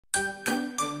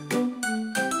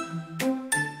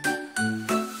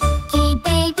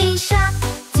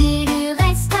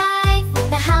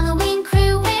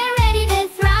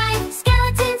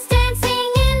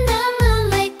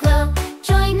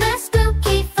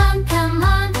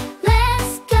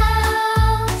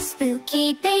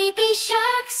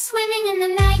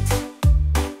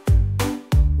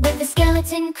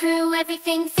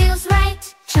everything feels right.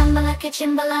 Chumbalaka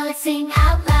chimbala, let's sing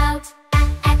out loud.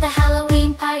 At the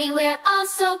Halloween party we're all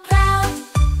so proud.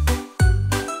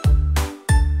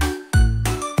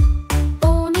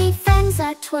 Bonnie friends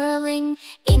are twirling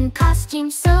in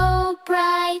costumes so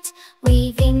bright,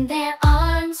 waving their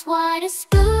arms, what a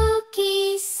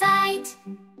spooky sight.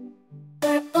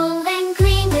 Purple and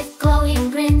green with glowing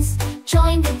grins,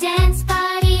 join the dance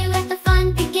party, let the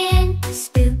fun begin.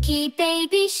 Spooky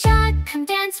baby shark, come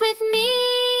dance with me,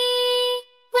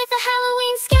 with a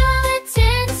Halloween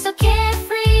skeleton so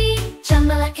carefree.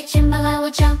 Chumbalaka chimbala,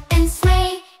 we'll jump and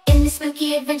sway. In this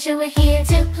spooky adventure we're here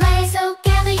to play. So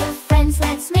gather your friends,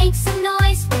 let's make some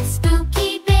noise with spooky